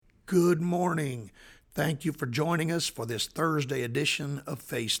good morning. Thank you for joining us for this Thursday edition of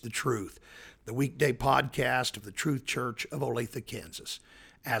Face the Truth, the weekday podcast of the Truth Church of Olathe, Kansas.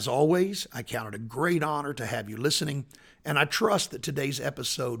 As always, I count it a great honor to have you listening, and I trust that today's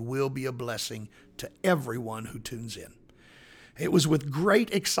episode will be a blessing to everyone who tunes in. It was with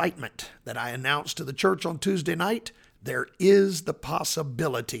great excitement that I announced to the church on Tuesday night there is the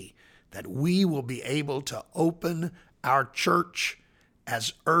possibility that we will be able to open our church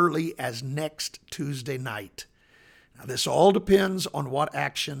as early as next Tuesday night. Now, this all depends on what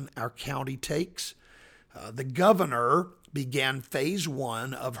action our county takes. The governor began phase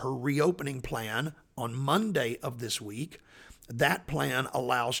one of her reopening plan on Monday of this week. That plan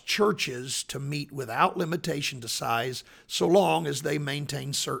allows churches to meet without limitation to size so long as they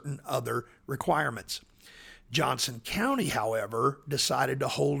maintain certain other requirements. Johnson County, however, decided to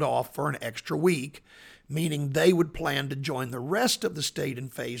hold off for an extra week, meaning they would plan to join the rest of the state in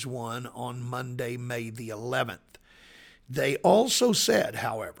phase one on Monday, May the 11th. They also said,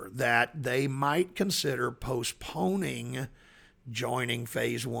 however, that they might consider postponing joining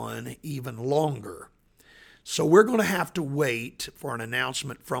phase one even longer. So we're going to have to wait for an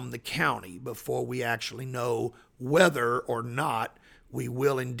announcement from the county before we actually know whether or not we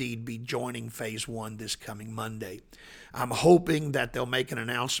will indeed be joining phase one this coming Monday. I'm hoping that they'll make an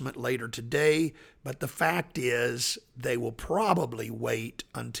announcement later today, but the fact is they will probably wait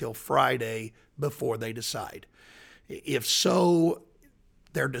until Friday before they decide. If so,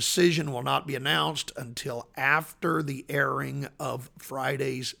 their decision will not be announced until after the airing of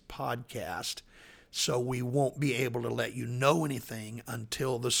Friday's podcast, so we won't be able to let you know anything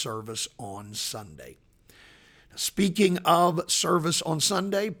until the service on Sunday. Speaking of service on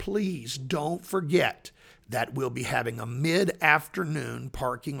Sunday, please don't forget that we'll be having a mid-afternoon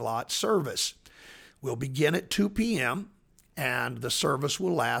parking lot service. We'll begin at 2 p.m., and the service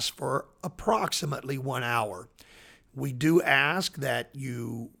will last for approximately 1 hour. We do ask that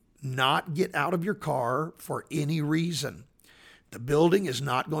you not get out of your car for any reason. The building is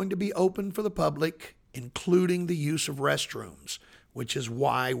not going to be open for the public, including the use of restrooms, which is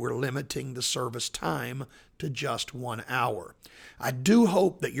why we're limiting the service time to just 1 hour. I do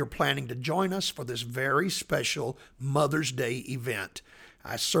hope that you're planning to join us for this very special Mother's Day event.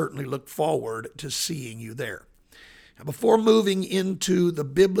 I certainly look forward to seeing you there. Now, before moving into the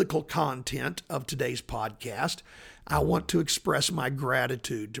biblical content of today's podcast, I want to express my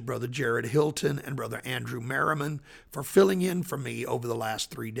gratitude to Brother Jared Hilton and Brother Andrew Merriman for filling in for me over the last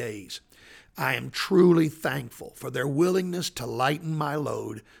 3 days. I am truly thankful for their willingness to lighten my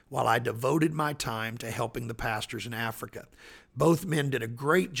load while I devoted my time to helping the pastors in Africa. Both men did a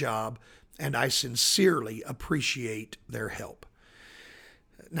great job, and I sincerely appreciate their help.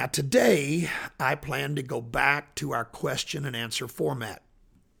 Now, today, I plan to go back to our question and answer format.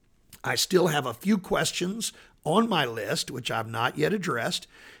 I still have a few questions on my list, which I've not yet addressed,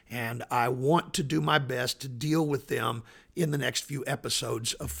 and I want to do my best to deal with them in the next few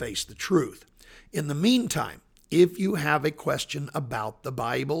episodes of Face the Truth. In the meantime, if you have a question about the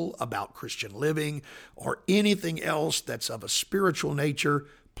Bible, about Christian living, or anything else that's of a spiritual nature,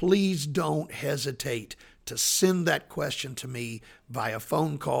 please don't hesitate to send that question to me via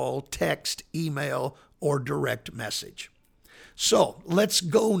phone call, text, email, or direct message. So let's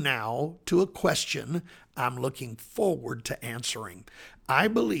go now to a question I'm looking forward to answering. I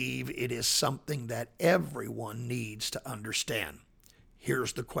believe it is something that everyone needs to understand.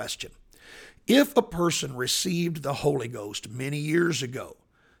 Here's the question. If a person received the Holy Ghost many years ago,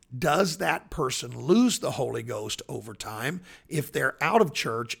 does that person lose the Holy Ghost over time if they're out of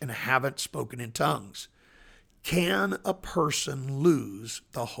church and haven't spoken in tongues? Can a person lose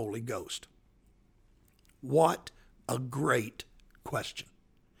the Holy Ghost? What a great question.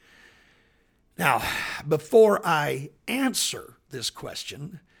 Now, before I answer this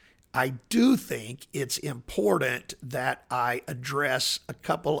question, I do think it's important that I address a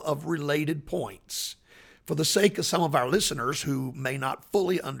couple of related points for the sake of some of our listeners who may not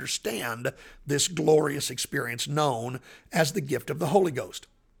fully understand this glorious experience known as the gift of the Holy Ghost.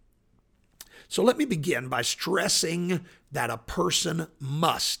 So let me begin by stressing that a person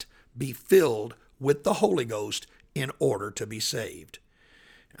must be filled with the Holy Ghost in order to be saved.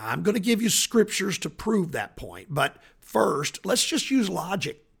 I'm going to give you scriptures to prove that point, but first, let's just use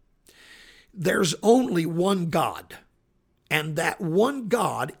logic. There's only one God, and that one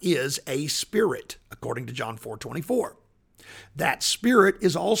God is a spirit, according to John 4:24. That spirit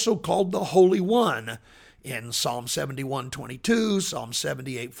is also called the Holy One in Psalm 71:22, Psalm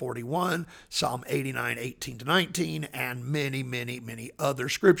 78:41, Psalm 89:18-19, and many, many, many other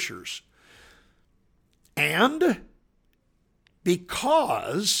scriptures. And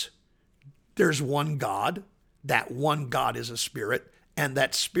because there's one God, that one God is a spirit, and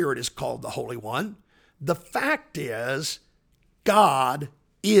that spirit is called the Holy One. The fact is, God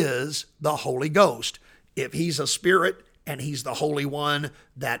is the Holy Ghost. If he's a spirit and he's the Holy One,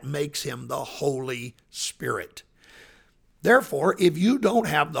 that makes him the Holy Spirit. Therefore, if you don't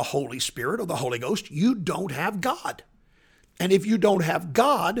have the Holy Spirit or the Holy Ghost, you don't have God. And if you don't have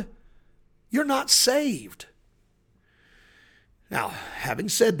God, you're not saved. Now, having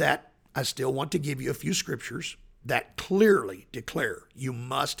said that, I still want to give you a few scriptures that clearly declare you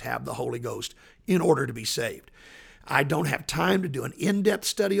must have the Holy Ghost in order to be saved. I don't have time to do an in-depth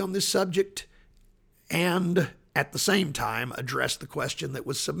study on this subject and at the same time address the question that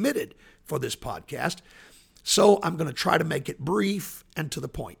was submitted for this podcast. So I'm going to try to make it brief and to the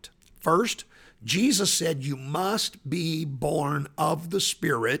point. First, Jesus said you must be born of the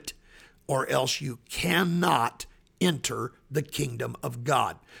Spirit or else you cannot enter the kingdom of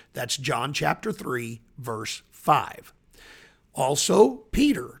God. That's John chapter 3, verse 5. Also,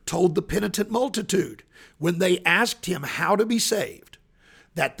 Peter told the penitent multitude when they asked him how to be saved,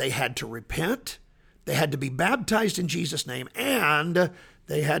 that they had to repent, they had to be baptized in Jesus' name, and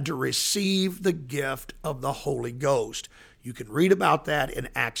they had to receive the gift of the Holy Ghost. You can read about that in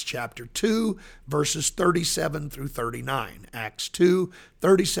Acts chapter 2, verses 37 through 39. Acts 2,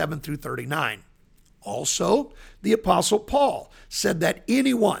 37 through 39. Also, the Apostle Paul said that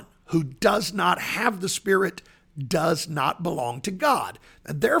anyone who does not have the Spirit does not belong to God,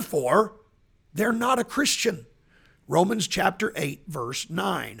 and therefore, they're not a Christian. Romans chapter 8, verse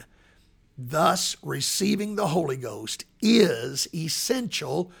 9. Thus, receiving the Holy Ghost is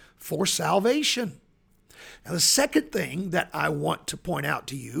essential for salvation. Now, the second thing that I want to point out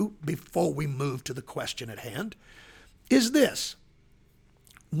to you before we move to the question at hand is this.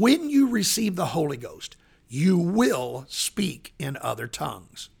 When you receive the Holy Ghost, you will speak in other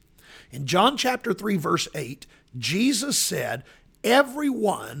tongues. In John chapter 3, verse 8, Jesus said,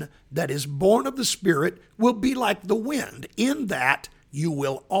 everyone that is born of the Spirit will be like the wind, in that you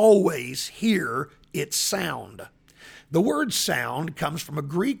will always hear its sound. The word sound comes from a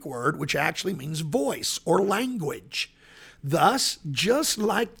Greek word which actually means voice or language. Thus, just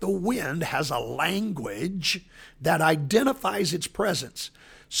like the wind has a language that identifies its presence,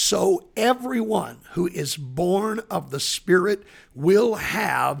 so everyone who is born of the Spirit will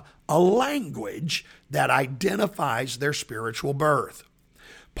have a language that identifies their spiritual birth.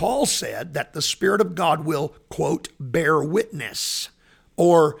 Paul said that the Spirit of God will, quote, bear witness,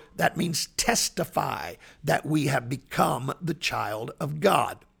 or that means testify that we have become the child of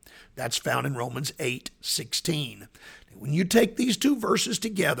God. That's found in Romans 8:16. When you take these two verses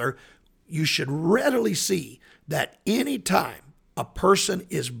together, you should readily see that any time a person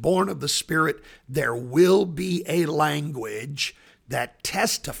is born of the Spirit, there will be a language that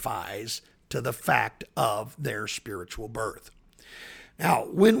testifies to the fact of their spiritual birth. Now,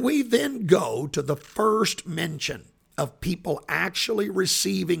 when we then go to the first mention of people actually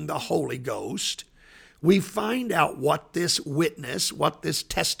receiving the Holy Ghost, we find out what this witness, what this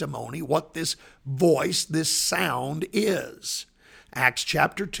testimony, what this voice, this sound is. Acts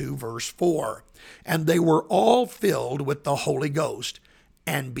chapter 2, verse 4. And they were all filled with the Holy Ghost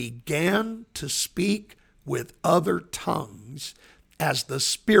and began to speak with other tongues as the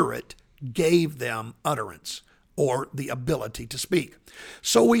Spirit gave them utterance, or the ability to speak.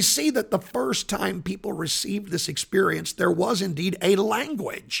 So we see that the first time people received this experience, there was indeed a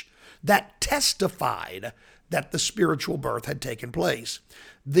language that testified that the spiritual birth had taken place.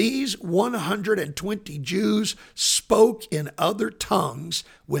 These 120 Jews spoke in other tongues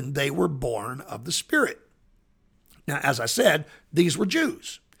when they were born of the Spirit. Now, as I said, these were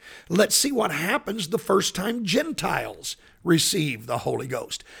Jews. Let's see what happens the first time Gentiles receive the Holy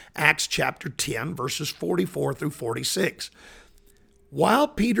Ghost. Acts chapter 10, verses 44 through 46. While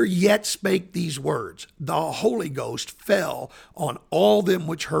Peter yet spake these words, the Holy Ghost fell on all them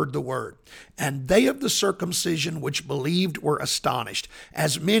which heard the word. And they of the circumcision which believed were astonished,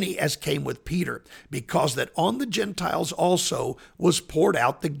 as many as came with Peter, because that on the Gentiles also was poured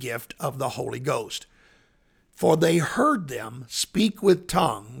out the gift of the Holy Ghost. For they heard them speak with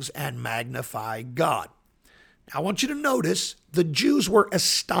tongues and magnify God. Now, I want you to notice the Jews were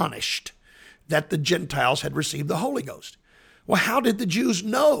astonished that the Gentiles had received the Holy Ghost. Well, how did the Jews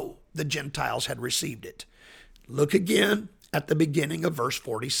know the Gentiles had received it? Look again at the beginning of verse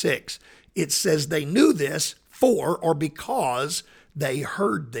 46. It says they knew this for or because they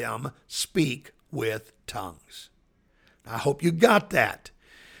heard them speak with tongues. I hope you got that.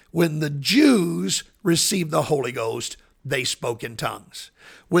 When the Jews received the Holy Ghost, they spoke in tongues.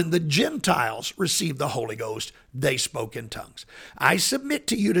 When the Gentiles received the Holy Ghost, they spoke in tongues. I submit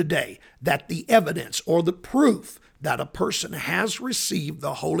to you today that the evidence or the proof that a person has received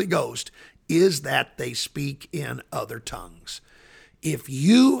the Holy Ghost is that they speak in other tongues. If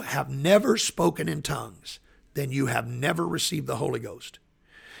you have never spoken in tongues, then you have never received the Holy Ghost.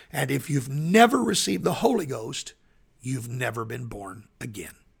 And if you've never received the Holy Ghost, you've never been born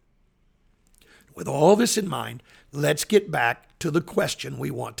again. With all this in mind, let's get back to the question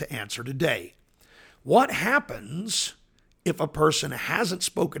we want to answer today. What happens if a person hasn't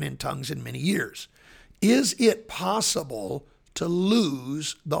spoken in tongues in many years? Is it possible to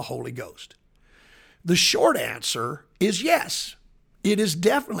lose the Holy Ghost? The short answer is yes. It is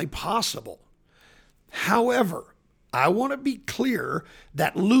definitely possible. However, I want to be clear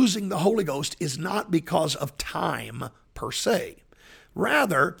that losing the Holy Ghost is not because of time per se.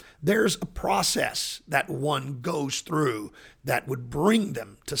 Rather, there's a process that one goes through that would bring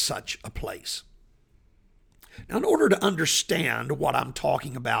them to such a place. Now, in order to understand what I'm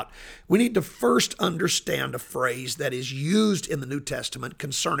talking about, we need to first understand a phrase that is used in the New Testament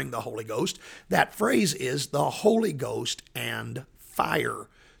concerning the Holy Ghost. That phrase is the Holy Ghost and fire.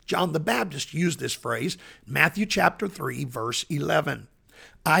 John the Baptist used this phrase, Matthew chapter 3, verse 11.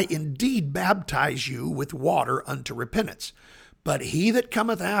 I indeed baptize you with water unto repentance, but he that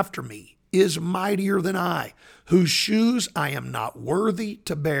cometh after me is mightier than I, whose shoes I am not worthy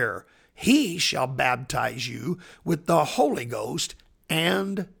to bear. He shall baptize you with the Holy Ghost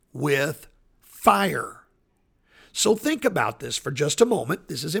and with fire. So think about this for just a moment.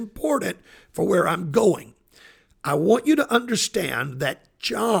 This is important for where I'm going. I want you to understand that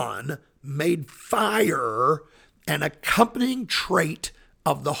John made fire an accompanying trait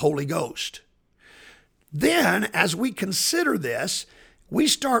of the Holy Ghost. Then, as we consider this, we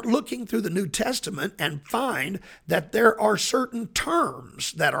start looking through the New Testament and find that there are certain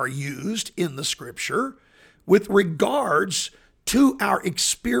terms that are used in the Scripture with regards to our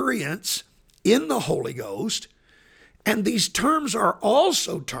experience in the Holy Ghost. And these terms are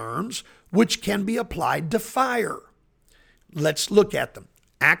also terms which can be applied to fire. Let's look at them.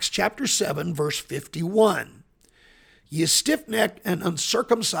 Acts chapter 7, verse 51. Ye stiff-necked and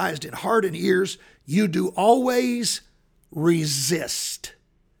uncircumcised in heart and ears, you do always resist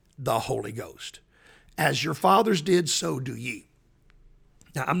the Holy Ghost. As your fathers did, so do ye.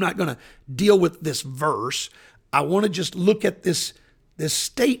 Now, I'm not going to deal with this verse. I want to just look at this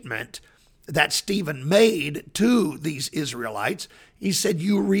statement that Stephen made to these Israelites. He said,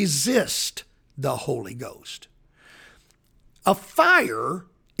 you resist the Holy Ghost. A fire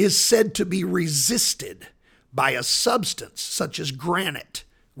is said to be resisted by a substance such as granite,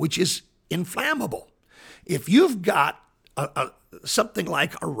 which is inflammable. If you've got something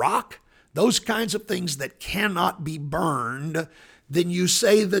like a rock, those kinds of things that cannot be burned, then you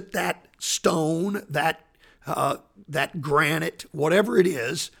say that stone, that granite, whatever it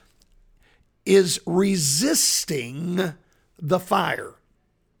is resisting the fire.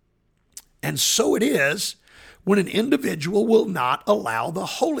 And so it is when an individual will not allow the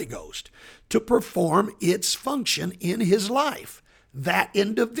Holy Ghost to perform its function in his life. That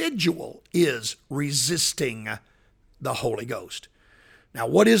individual is resisting the Holy Ghost. Now,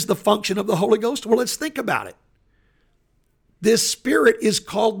 what is the function of the Holy Ghost? Well, let's think about it. This Spirit is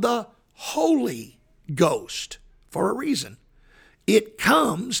called the Holy Ghost for a reason. It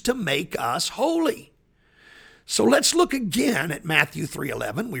comes to make us holy. So let's look again at Matthew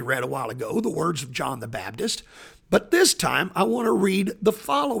 3:11. We read a while ago the words of John the Baptist, but this time I want to read the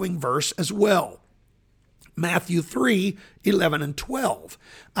following verse as well. Matthew 3:11 and 12.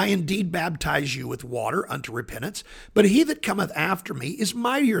 I indeed baptize you with water unto repentance, but he that cometh after me is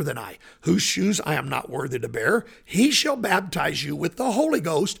mightier than I, whose shoes I am not worthy to bear. He shall baptize you with the Holy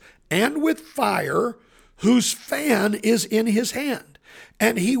Ghost and with fire, whose fan is in his hand.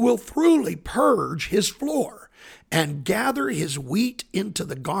 And he will thoroughly purge his floor and gather his wheat into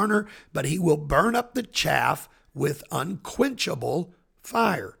the garner, but he will burn up the chaff with unquenchable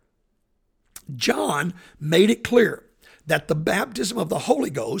fire. John made it clear that the baptism of the Holy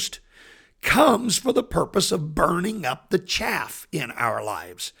Ghost comes for the purpose of burning up the chaff in our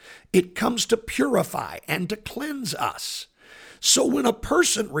lives. It comes to purify and to cleanse us. So when a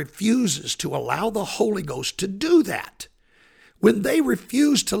person refuses to allow the Holy Ghost to do that, when they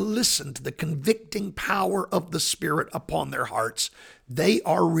refuse to listen to the convicting power of the Spirit upon their hearts, they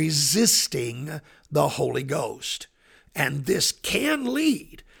are resisting the Holy Ghost. And this can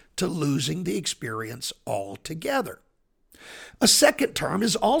lead to losing the experience altogether. A second term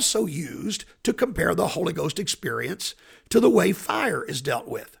is also used to compare the Holy Ghost experience to the way fire is dealt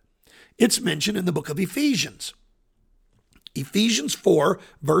with. It's mentioned in the book of Ephesians. Ephesians 4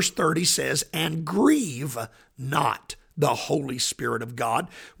 verse 30 says, "And grieve not the Holy Spirit of God,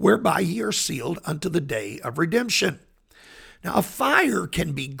 whereby ye are sealed unto the day of redemption." Now, a fire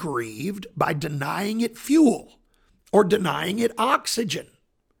can be grieved by denying it fuel or denying it oxygen.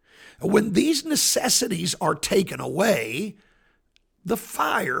 When these necessities are taken away, the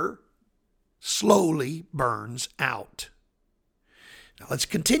fire slowly burns out. Now, let's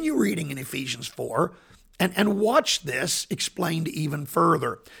continue reading in Ephesians 4 and watch this explained even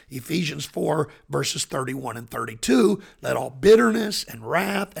further. Ephesians 4 verses 31 and 32, "Let all bitterness and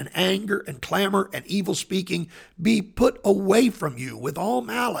wrath and anger and clamor and evil speaking be put away from you with all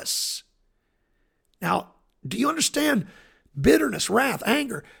malice." Now, do you understand? Bitterness, wrath,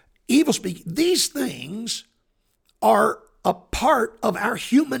 anger, evil speaking, these things are a part of our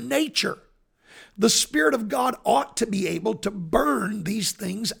human nature. The Spirit of God ought to be able to burn these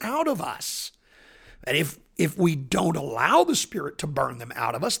things out of us. And if we don't allow the Spirit to burn them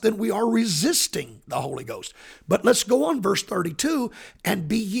out of us, then we are resisting the Holy Ghost. But let's go on, verse 32, "And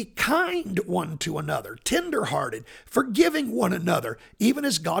be ye kind one to another, tenderhearted, forgiving one another, even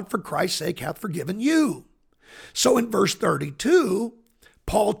as God for Christ's sake hath forgiven you." So in verse 32,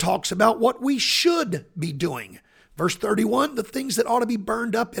 Paul talks about what we should be doing. Verse 31, the things that ought to be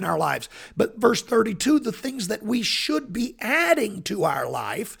burned up in our lives. But verse 32, the things that we should be adding to our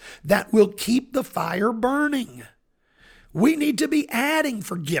life that will keep the fire burning. We need to be adding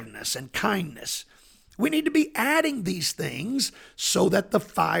forgiveness and kindness. We need to be adding these things so that the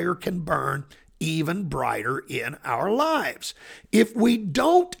fire can burn even brighter in our lives. If we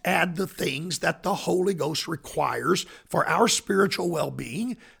don't add the things that the Holy Ghost requires for our spiritual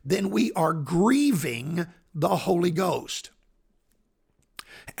well-being, then we are grieving the Holy Ghost.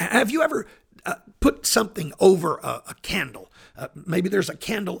 Have you ever put something over a candle? Maybe there's a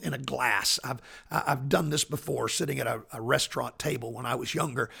candle in a glass. I've done this before, sitting at a restaurant table when I was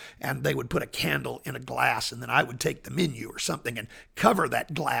younger, and they would put a candle in a glass, and then I would take the menu or something and cover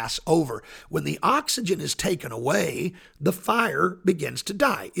that glass over. When the oxygen is taken away, the fire begins to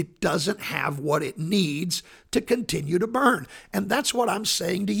die. It doesn't have what it needs to continue to burn. And that's what I'm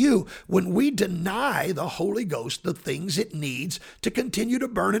saying to you. When we deny the Holy Ghost the things it needs to continue to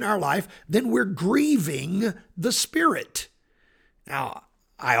burn in our life, then we're grieving the Spirit. Now,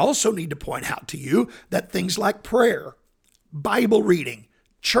 I also need to point out to you that things like prayer, Bible reading,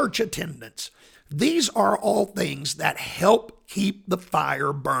 church attendance, these are all things that help keep the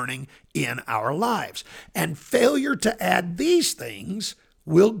fire burning in our lives. And failure to add these things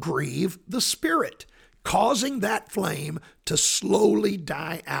will grieve the Spirit, causing that flame to slowly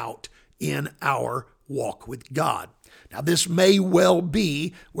die out in our walk with God. Now, this may well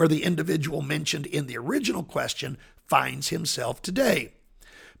be where the individual mentioned in the original question finds himself today.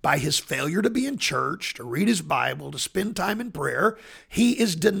 By his failure to be in church, to read his Bible, to spend time in prayer, he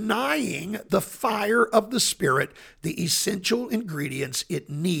is denying the fire of the Spirit, the essential ingredients it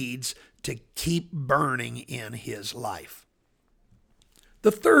needs to keep burning in his life.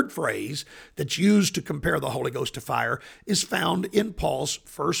 The third phrase that's used to compare the Holy Ghost to fire is found in Paul's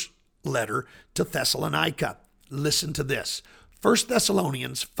first letter to Thessalonica. Listen to this. 1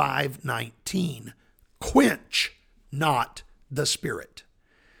 Thessalonians 5:19. "Quench not the Spirit."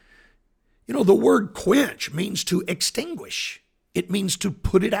 You know, the word quench means to extinguish. It means to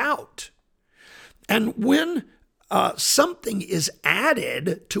put it out. And when something is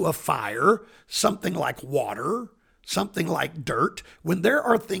added to a fire, something like water, something like dirt, when there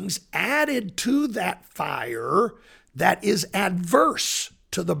are things added to that fire that is adverse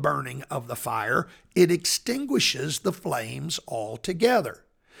to the burning of the fire, it extinguishes the flames altogether.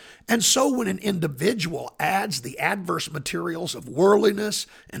 And so when an individual adds the adverse materials of worldliness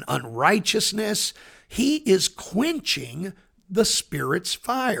and unrighteousness, he is quenching the Spirit's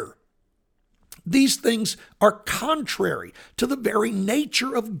fire. These things are contrary to the very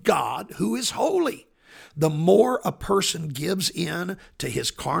nature of God, who is holy. The more a person gives in to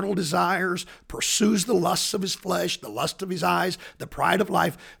his carnal desires, pursues the lusts of his flesh, the lust of his eyes, the pride of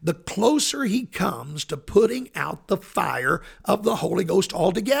life, the closer he comes to putting out the fire of the Holy Ghost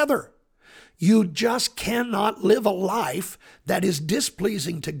altogether. You just cannot live a life that is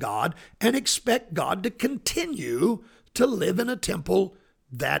displeasing to God and expect God to continue to live in a temple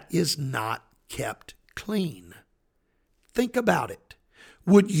that is not kept clean. Think about it.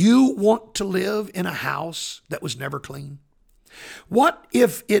 Would you want to live in a house that was never clean? What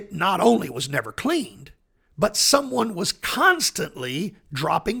if it not only was never cleaned, but someone was constantly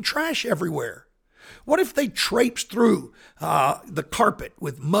dropping trash everywhere? What if they traipsed through the carpet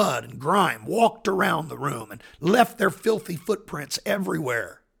with mud and grime, walked around the room, and left their filthy footprints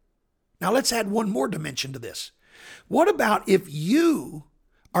everywhere? Now let's add one more dimension to this. What about if you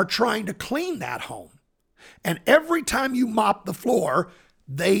are trying to clean that home and every time you mop the floor,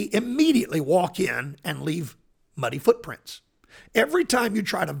 they immediately walk in and leave muddy footprints? Every time you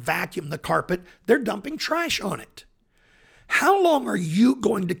try to vacuum the carpet, they're dumping trash on it. How long are you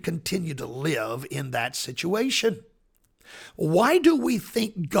going to continue to live in that situation? Why do we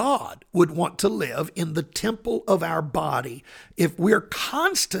think God would want to live in the temple of our body if we're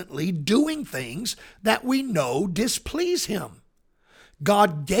constantly doing things that we know displease Him?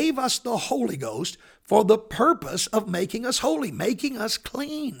 God gave us the Holy Ghost for the purpose of making us holy, making us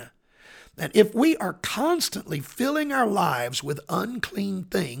clean. And if we are constantly filling our lives with unclean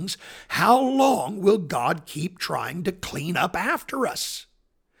things, how long will God keep trying to clean up after us?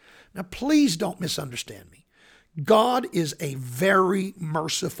 Now, please don't misunderstand me. God is a very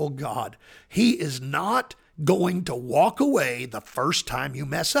merciful God. He is not going to walk away the first time you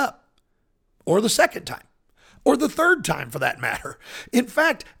mess up, or the second time, or the third time for that matter. In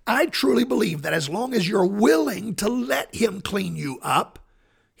fact, I truly believe that as long as you're willing to let Him clean you up,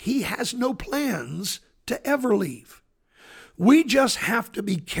 He has no plans to ever leave. We just have to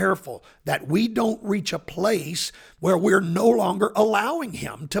be careful that we don't reach a place where we're no longer allowing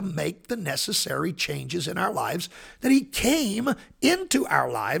Him to make the necessary changes in our lives that He came into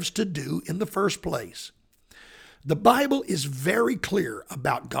our lives to do in the first place. The Bible is very clear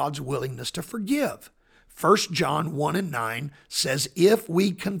about God's willingness to forgive. 1 John 1:9 says, if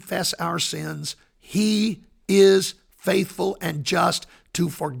we confess our sins, He is faithful and just to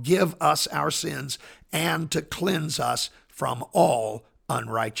forgive us our sins and to cleanse us from all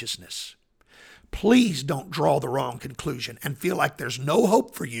unrighteousness. Please don't draw the wrong conclusion and feel like there's no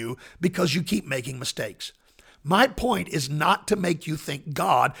hope for you because you keep making mistakes. My point is not to make you think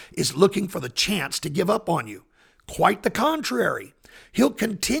God is looking for the chance to give up on you. Quite the contrary. He'll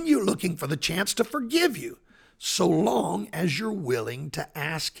continue looking for the chance to forgive you, so long as you're willing to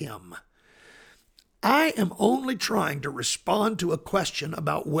ask Him. I am only trying to respond to a question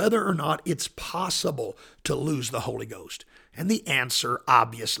about whether or not it's possible to lose the Holy Ghost. And the answer,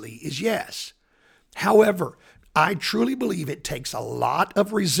 obviously, is yes. However, I truly believe it takes a lot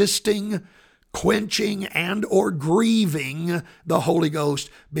of resisting, quenching, and or grieving the Holy Ghost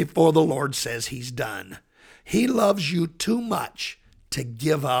before the Lord says He's done. He loves you too much to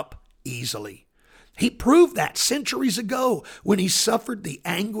give up easily. He proved that centuries ago when He suffered the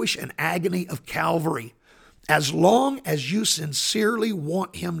anguish and agony of Calvary. As long as you sincerely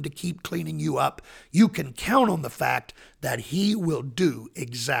want Him to keep cleaning you up, you can count on the fact that He will do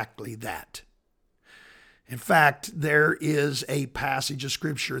exactly that. In fact, there is a passage of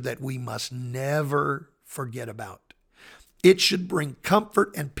Scripture that we must never forget about. It should bring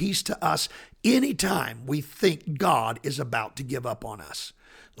comfort and peace to us anytime we think God is about to give up on us.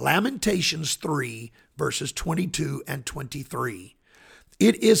 Lamentations 3, verses 22 and 23.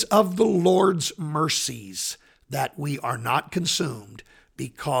 It is of the Lord's mercies that we are not consumed,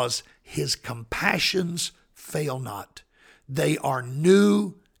 because His compassions fail not. They are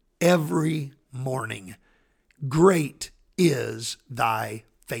new every morning. Great is thy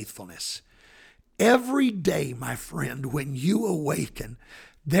faithfulness. Every day, my friend, when you awaken,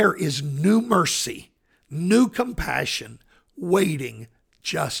 there is new mercy, new compassion waiting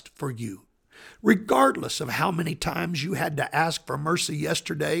just for you. Regardless of how many times you had to ask for mercy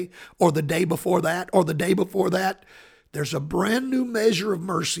yesterday or the day before that or the day before that, there's a brand new measure of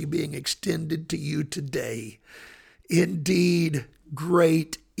mercy being extended to you today. Indeed,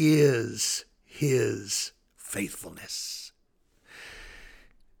 great is His faithfulness.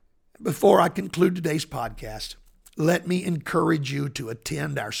 Before I conclude today's podcast, let me encourage you to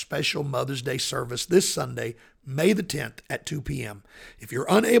attend our special Mother's Day service this Sunday, May the 10th at 2 p.m. If you're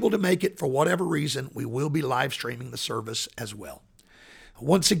unable to make it for whatever reason, we will be live streaming the service as well.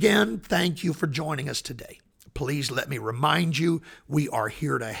 Once again, thank you for joining us today. Please let me remind you, we are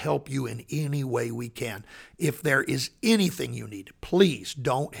here to help you in any way we can. If there is anything you need, please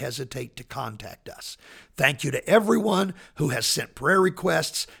don't hesitate to contact us. Thank you to everyone who has sent prayer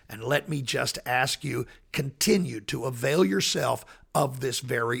requests, and let me just ask you, continue to avail yourself of this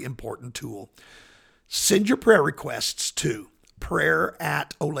very important tool. Send your prayer requests to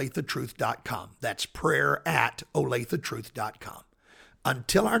prayer@olathetruth.com. That's prayer@olathetruth.com.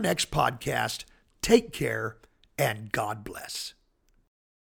 Until our next podcast, take care and God bless.